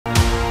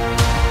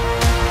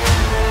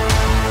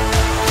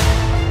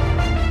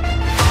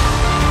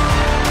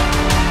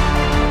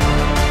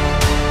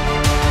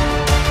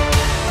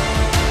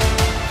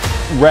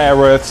rare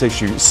earths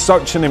issue,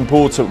 such an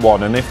important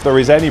one, and if there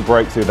is any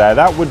breakthrough there,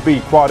 that would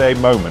be quite a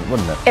moment,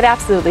 wouldn't it? It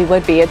absolutely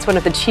would be. It's one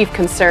of the chief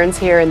concerns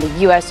here in the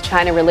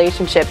US-China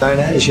relationship.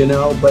 China, as you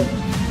know, but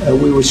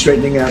we were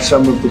straightening out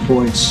some of the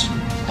points,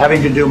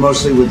 having to do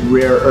mostly with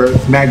rare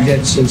earth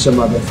magnets and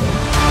some other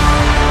things.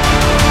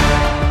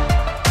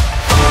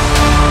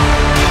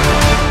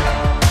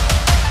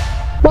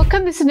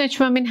 Welcome, this is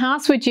Najma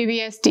Minhas with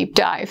GBS Deep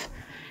Dive.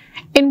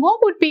 In what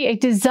would be a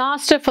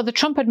disaster for the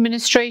Trump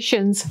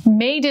administration's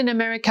Made in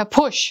America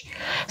push,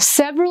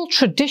 several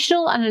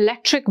traditional and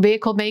electric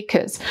vehicle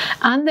makers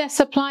and their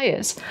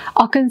suppliers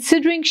are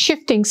considering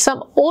shifting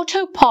some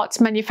auto parts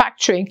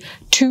manufacturing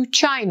to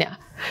China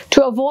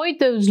to avoid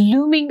those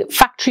looming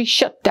factory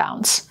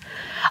shutdowns,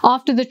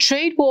 after the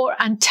trade war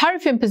and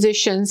tariff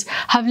impositions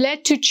have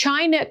led to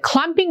China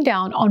clamping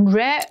down on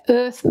rare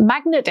earth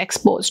magnet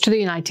exports to the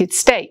United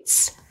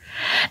States.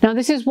 Now,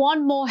 this is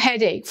one more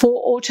headache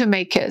for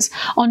automakers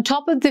on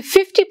top of the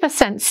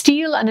 50%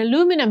 steel and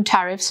aluminum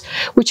tariffs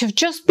which have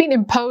just been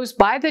imposed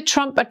by the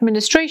Trump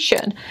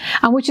administration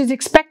and which is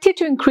expected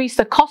to increase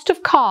the cost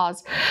of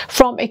cars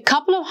from a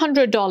couple of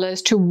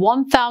 $100s to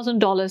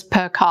 $1,000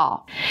 per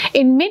car.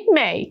 In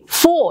mid-May,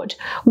 Ford,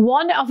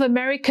 one of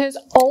America's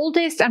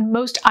oldest and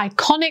most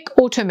iconic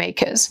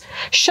automakers,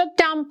 shut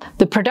down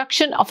the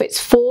production of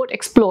its Ford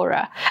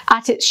Explorer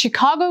at its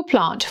Chicago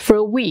plant for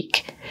a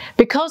week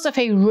because of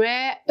a rare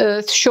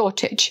earth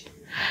shortage.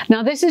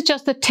 Now, this is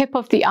just the tip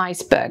of the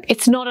iceberg.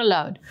 It's not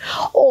alone.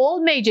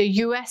 All major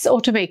US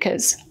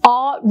automakers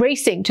are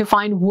racing to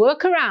find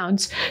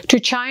workarounds to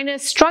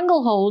China's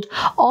stranglehold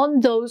on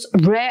those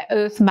rare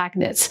earth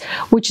magnets,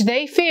 which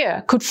they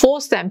fear could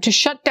force them to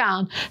shut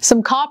down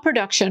some car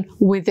production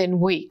within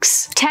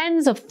weeks.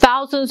 Tens of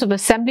thousands of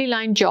assembly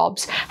line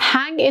jobs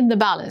hang in the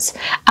balance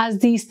as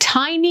these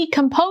tiny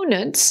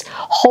components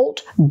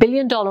halt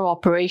billion-dollar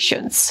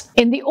operations.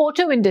 In the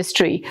auto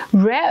industry,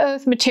 rare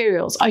earth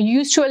materials are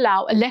used to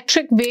allow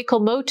electric vehicle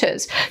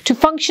motors to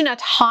function at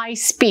high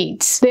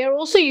speeds. They are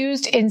also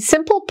used in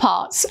simple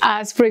parts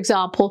as, for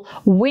example,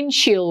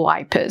 windshield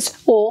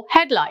wipers or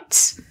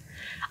headlights.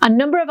 A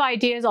number of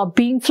ideas are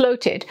being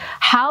floated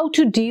how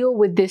to deal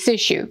with this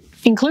issue,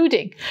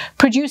 including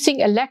producing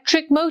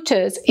electric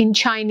motors in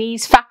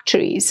Chinese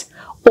factories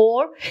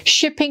or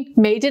shipping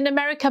Made in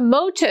America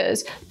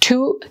motors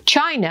to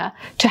China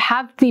to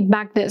have the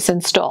magnets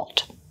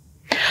installed.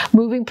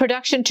 Moving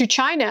production to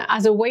China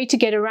as a way to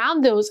get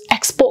around those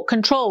export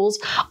controls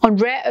on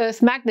rare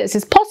earth magnets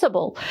is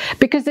possible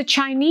because the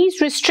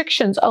Chinese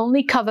restrictions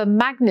only cover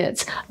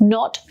magnets,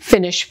 not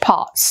finished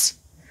parts.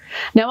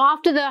 Now,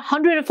 after the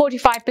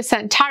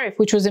 145% tariff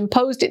which was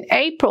imposed in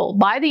April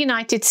by the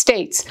United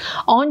States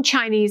on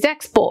Chinese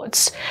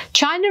exports,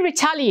 China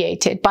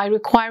retaliated by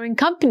requiring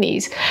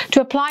companies to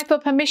apply for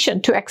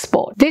permission to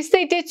export. This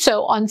they did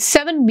so on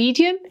 7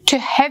 medium to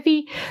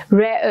heavy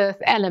rare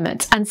earth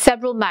elements and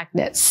several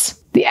magnets.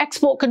 The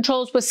export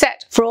controls were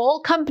set for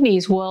all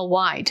companies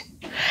worldwide.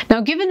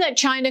 Now, given that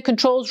China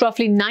controls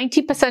roughly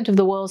 90% of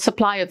the world's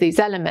supply of these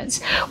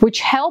elements, which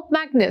help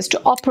magnets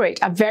to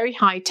operate at very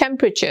high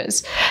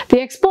temperatures,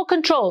 the export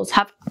controls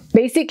have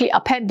basically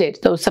upended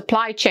those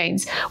supply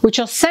chains, which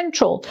are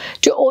central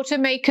to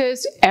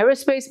automakers,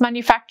 aerospace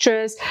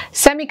manufacturers,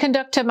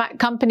 semiconductor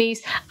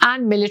companies,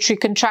 and military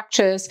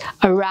contractors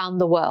around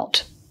the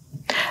world.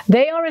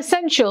 They are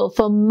essential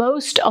for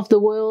most of the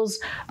world's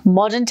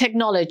modern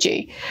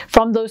technology,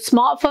 from those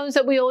smartphones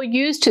that we all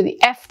use to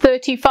the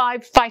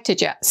F-35 fighter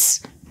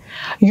jets.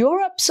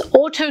 Europe's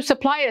Auto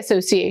Supply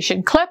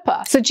Association,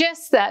 CLEPA,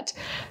 suggests that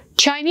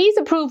Chinese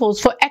approvals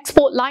for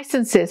export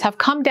licenses have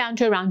come down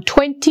to around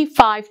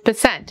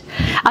 25%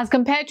 as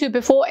compared to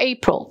before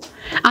April,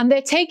 and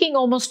they're taking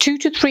almost 2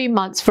 to 3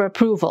 months for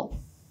approval.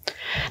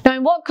 Now,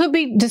 in what could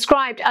be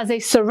described as a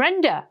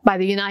surrender by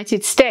the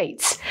United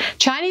States,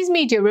 Chinese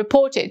media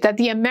reported that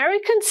the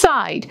American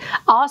side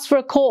asked for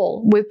a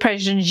call with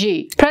President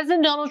Xi.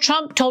 President Donald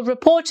Trump told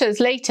reporters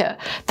later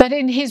that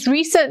in his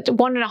recent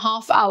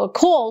 1.5-hour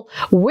call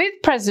with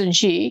President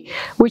Xi,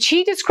 which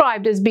he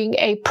described as being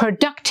a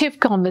productive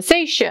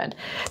conversation,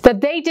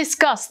 that they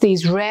discussed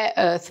these rare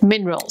earth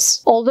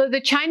minerals, although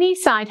the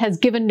Chinese side has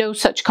given no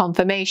such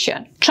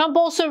confirmation. Trump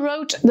also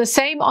wrote the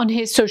same on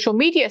his social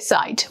media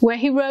site, where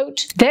he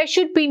wrote, "There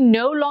should be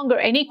no longer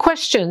any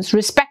questions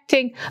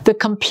respecting the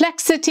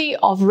complexity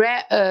of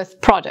rare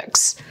earth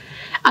products,"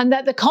 and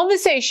that the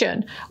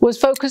conversation was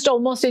focused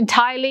almost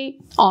entirely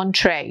on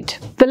trade.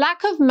 The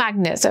lack of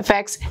magnets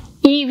affects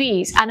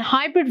EVs and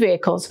hybrid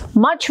vehicles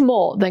much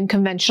more than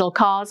conventional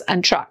cars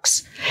and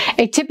trucks.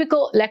 A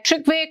typical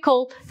electric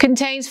vehicle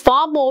contains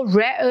far more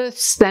rare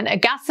earths than a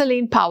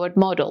gasoline-powered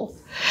model.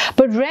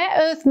 But rare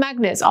earth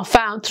magnets are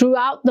found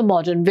throughout the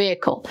modern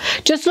vehicle.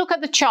 Just look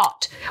at the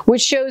chart,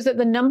 which shows that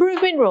the number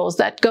of minerals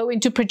that go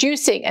into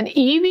producing an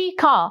EV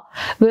car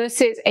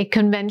versus a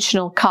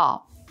conventional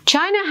car.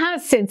 China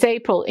has since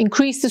April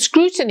increased the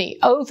scrutiny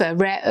over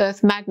rare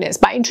earth magnets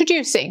by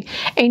introducing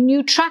a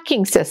new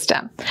tracking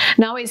system.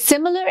 Now, it's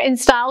similar in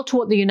style to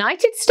what the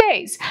United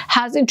States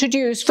has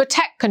introduced for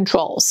tech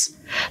controls.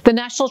 The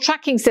national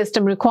tracking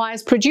system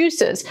requires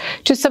producers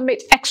to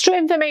submit extra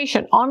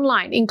information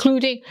online,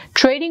 including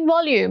trading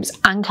volumes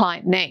and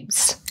client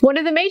names. One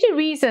of the major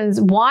reasons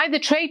why the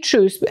trade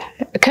truce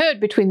occurred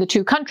between the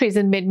two countries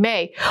in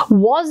mid-May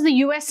was the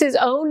US's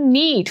own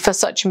need for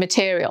such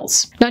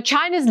materials. Now,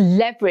 China's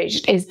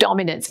leveraged its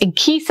dominance in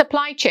key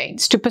supply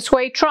chains to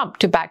persuade Trump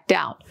to back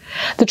down.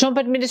 The Trump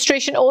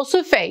administration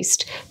also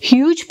faced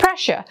huge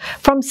pressure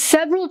from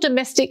several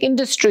domestic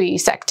industry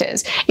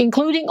sectors,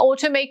 including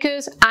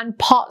automakers and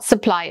part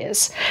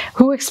suppliers,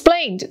 who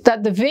explained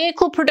that the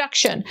vehicle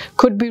production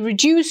could be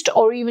reduced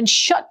or even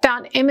shut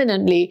down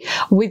imminently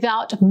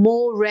without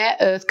more rare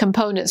earth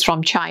components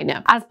from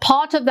China. As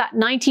part of that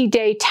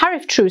 90-day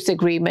tariff truce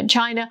agreement,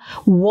 China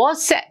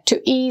was set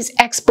to ease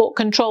export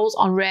controls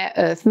on rare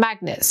earth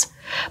magnets.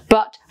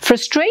 But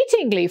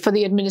frustratingly for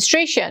the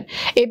administration,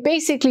 it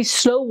basically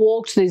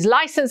slow-walked these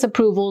license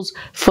approvals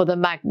for the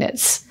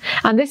magnets.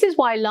 And this is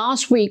why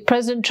last week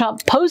President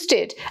Trump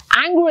posted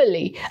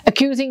angrily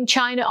accusing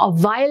China of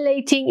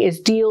violating its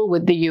deal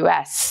with the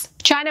US.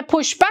 China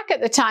pushed back at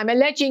the time,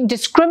 alleging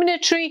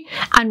discriminatory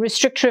and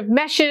restrictive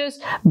measures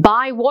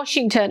by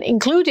Washington,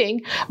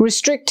 including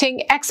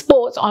restricting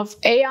exports of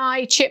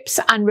AI chips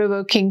and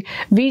revoking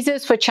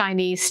visas for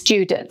Chinese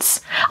students.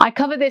 I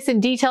cover this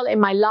in detail in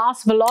my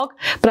last vlog,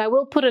 but I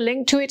will put a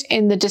link to it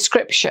in the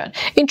description.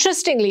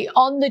 Interestingly,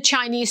 on the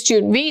Chinese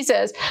student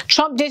visas,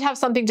 Trump did have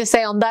something to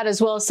say on that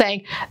as well,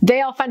 saying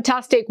they are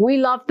fantastic, we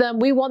love them,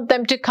 we want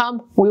them to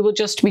come, we will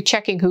just be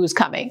checking who's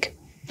coming.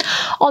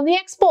 On the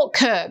export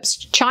curbs,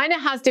 China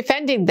has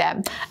defended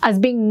them as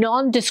being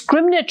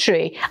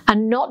non-discriminatory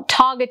and not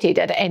targeted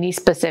at any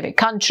specific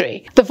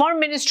country. The Foreign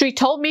Ministry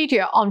told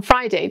media on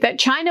Friday that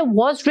China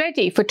was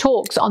ready for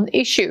talks on the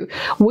issue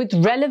with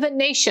relevant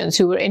nations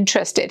who were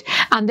interested,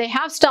 and they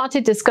have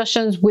started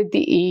discussions with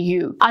the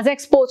EU. As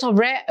exports of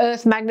rare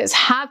earth magnets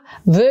have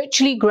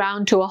virtually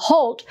ground to a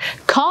halt,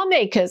 car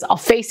makers are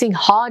facing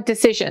hard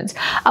decisions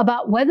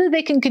about whether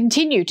they can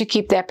continue to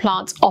keep their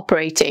plants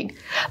operating.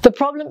 The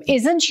problem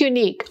isn't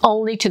unique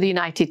only to the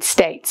United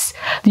States.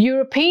 The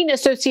European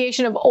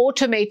Association of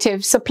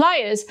Automotive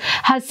Suppliers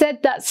has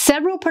said that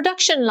several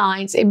production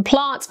lines in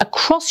plants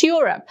across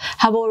Europe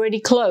have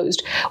already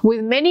closed,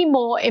 with many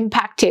more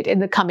impacted in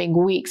the coming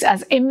weeks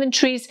as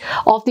inventories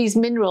of these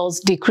minerals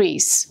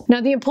decrease.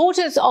 Now, the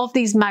importance of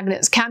these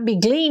magnets can be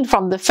gleaned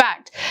from the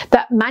fact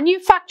that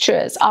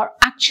manufacturers are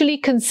actually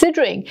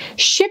considering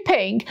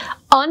shipping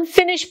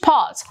unfinished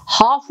parts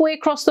halfway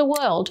across the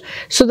world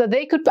so that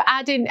they could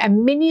add in a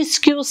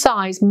minuscule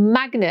size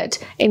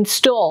magnet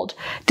installed,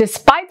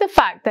 despite the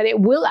fact that it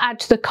will add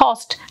to the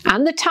cost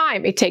and the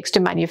time it takes to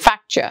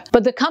manufacture.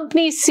 But the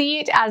companies see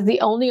it as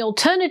the only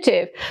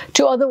alternative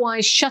to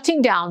otherwise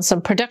shutting down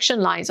some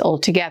production lines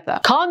altogether.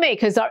 Car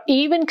makers are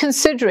even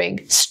considering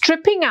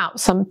stripping out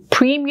some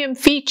premium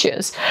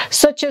features,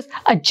 such as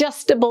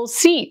adjustable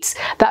seats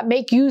that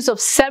make use of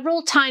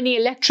several tiny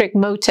electric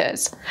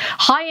motors,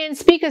 high-end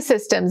speaker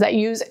systems that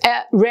use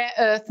rare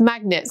earth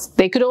magnets.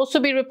 They could also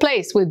be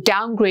replaced with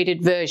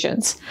downgraded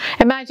versions.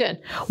 Imagine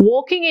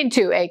walking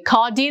into a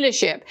car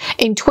dealership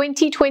in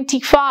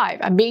 2025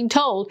 and being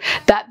told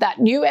that that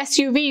new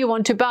SUV you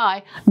want to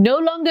buy no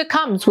longer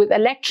comes with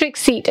electric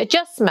seat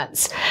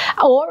adjustments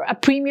or a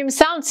premium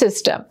sound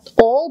system,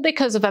 all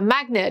because of a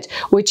magnet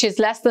which is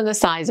less than the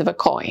size of a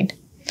coin.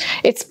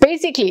 It's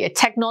basically a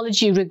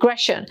technology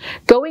regression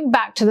going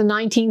back to the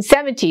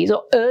 1970s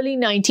or early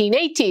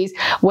 1980s,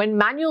 when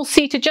manual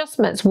seat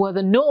adjustments were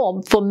the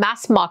norm for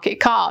mass market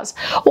cars,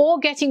 or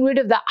getting rid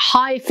of that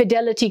high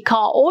fidelity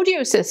car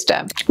audio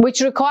system,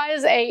 which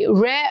requires a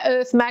rare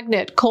earth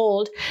magnet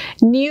called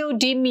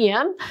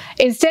neodymium,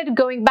 instead of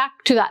going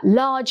back to that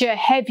larger,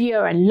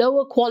 heavier and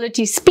lower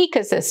quality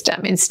speaker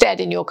system instead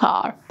in your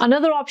car.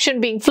 Another option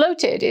being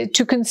floated is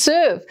to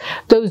conserve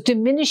those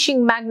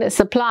diminishing magnet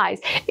supplies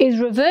is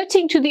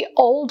reverting to the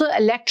older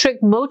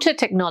electric motor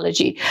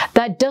technology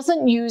that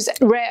doesn't use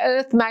rare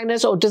earth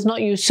magnets or does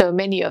not use so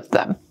many of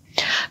them.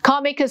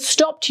 Car makers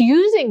stopped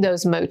using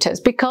those motors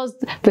because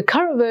the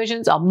current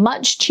versions are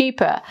much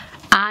cheaper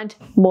and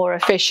more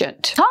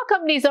efficient. Car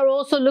companies are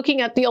also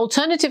looking at the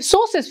alternative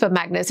sources for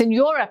magnets in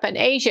Europe and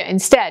Asia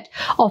instead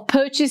of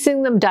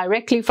purchasing them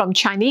directly from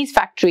Chinese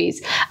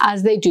factories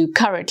as they do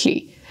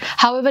currently.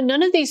 However,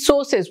 none of these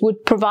sources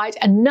would provide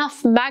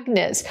enough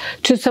magnets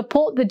to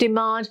support the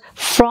demand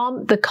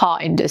from the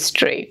car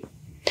industry.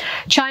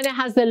 China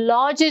has the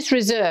largest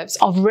reserves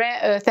of rare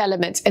earth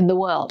elements in the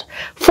world,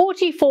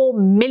 44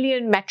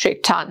 million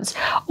metric tons,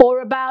 or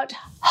about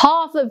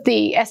half of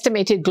the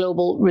estimated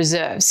global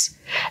reserves.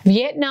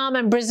 Vietnam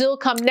and Brazil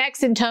come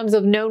next in terms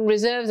of known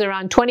reserves,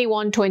 around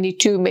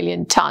 21-22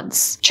 million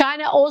tons.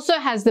 China also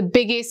has the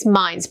biggest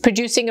mines,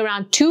 producing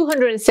around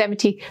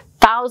 270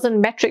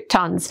 1,000 metric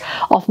tons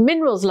of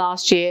minerals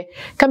last year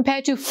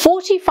compared to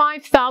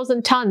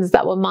 45,000 tons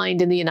that were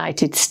mined in the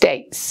United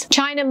States.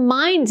 China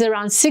mines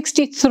around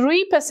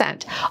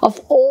 63% of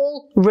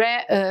all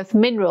rare earth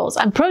minerals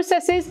and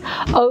processes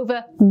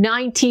over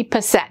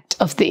 90%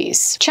 of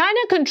these. China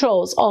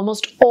controls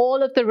almost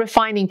all of the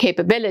refining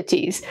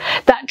capabilities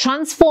that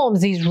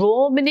transforms these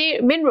raw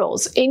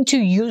minerals into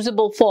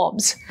usable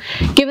forms.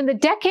 Given the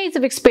decades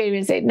of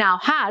experience it now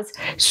has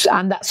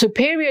and that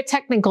superior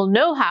technical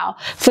know-how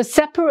for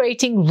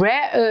separating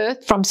rare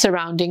earth from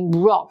surrounding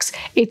rocks,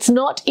 it's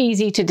not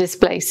easy to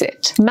displace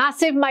it.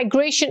 Massive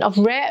migration of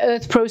rare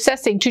earth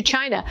processing to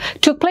China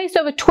took place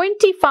over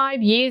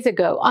 25 years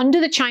ago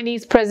under the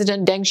Chinese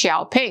President Deng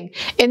Xiaoping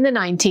in the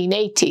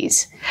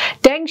 1980s.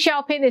 Deng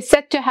Xiaoping is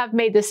said to have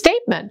made the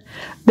statement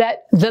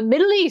that the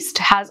Middle East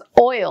has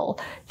oil,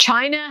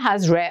 China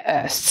has rare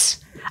earths.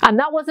 And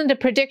that wasn't a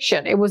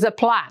prediction, it was a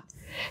plan.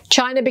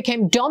 China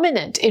became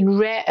dominant in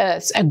rare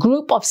earths, a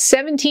group of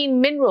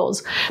 17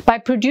 minerals, by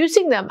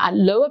producing them at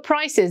lower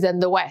prices than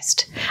the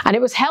West. And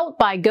it was helped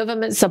by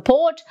government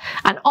support,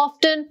 and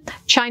often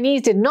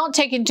Chinese did not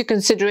take into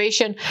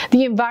consideration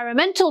the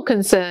environmental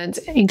concerns,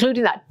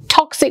 including that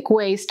toxic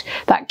waste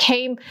that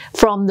came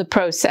from the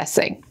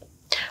processing.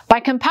 By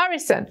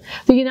comparison,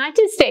 the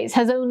United States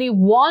has only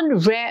one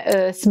rare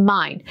earths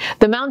mine,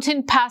 the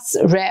Mountain Pass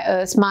rare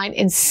earths mine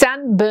in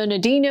San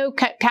Bernardino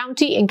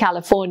County in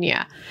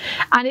California,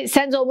 and it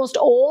sends almost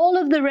all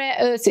of the rare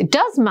earths it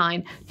does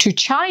mine to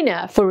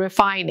China for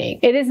refining.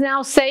 It is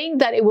now saying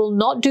that it will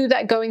not do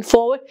that going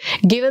forward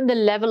given the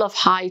level of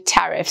high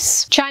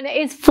tariffs. China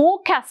is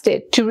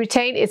forecasted to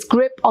retain its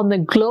grip on the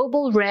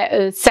global rare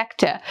earth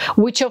sector,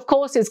 which of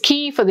course is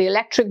key for the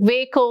electric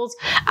vehicles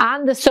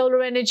and the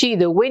solar energy,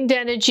 the wind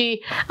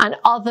energy, and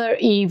other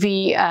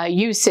EV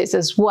uses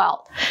as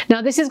well.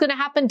 Now, this is going to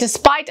happen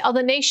despite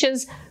other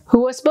nations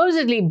who are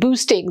supposedly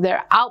boosting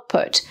their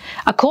output,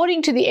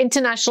 according to the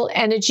International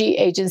Energy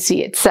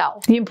Agency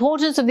itself. The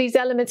importance of these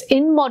elements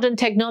in modern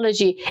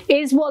technology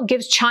is what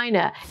gives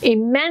China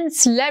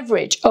immense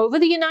leverage over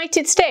the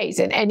United States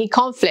in any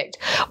conflict,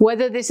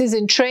 whether this is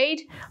in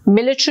trade,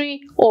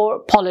 military, or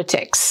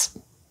politics.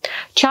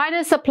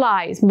 China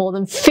supplies more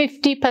than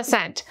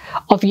 50%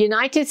 of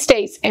United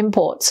States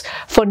imports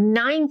for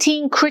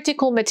 19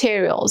 critical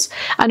materials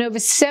and over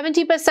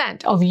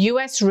 70% of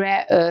US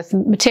rare earth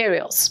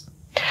materials.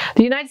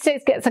 The United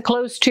States gets a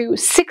close to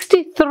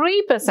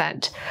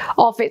 63%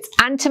 of its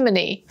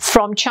antimony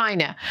from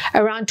China,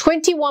 around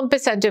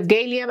 21% of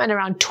gallium, and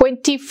around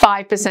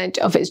 25%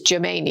 of its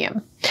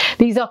germanium.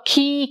 These are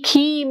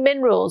key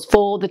minerals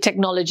for the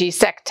technology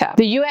sector.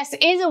 The US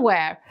is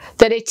aware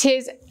that it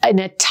is in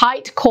a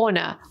tight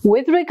corner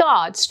with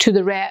regards to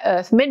the rare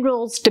earth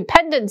minerals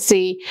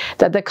dependency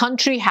that the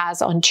country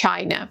has on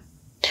China.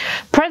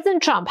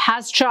 President Trump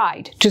has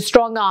tried to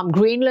strong-arm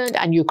Greenland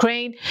and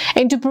Ukraine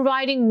into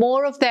providing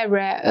more of their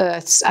rare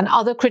earths and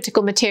other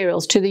critical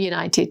materials to the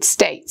United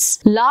States.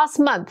 Last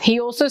month, he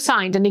also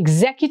signed an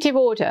executive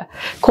order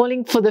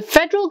calling for the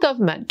federal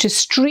government to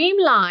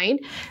streamline,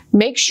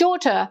 make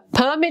shorter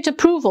permit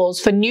approvals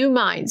for new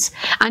mines,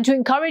 and to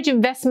encourage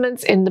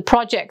investments in the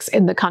projects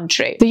in the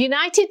country. The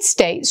United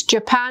States,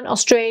 Japan,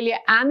 Australia,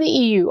 and the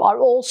EU are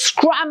all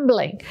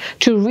scrambling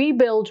to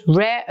rebuild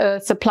rare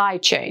earth supply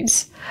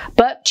chains.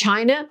 But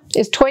China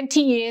is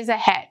 20 years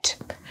ahead.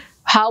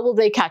 How will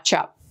they catch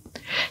up?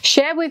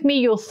 Share with me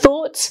your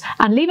thoughts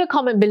and leave a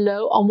comment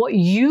below on what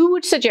you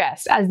would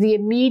suggest as the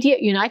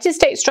immediate United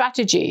States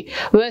strategy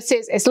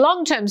versus its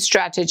long-term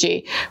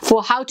strategy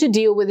for how to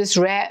deal with this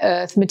rare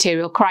earth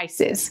material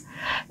crisis.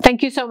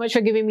 Thank you so much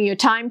for giving me your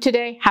time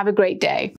today. Have a great day.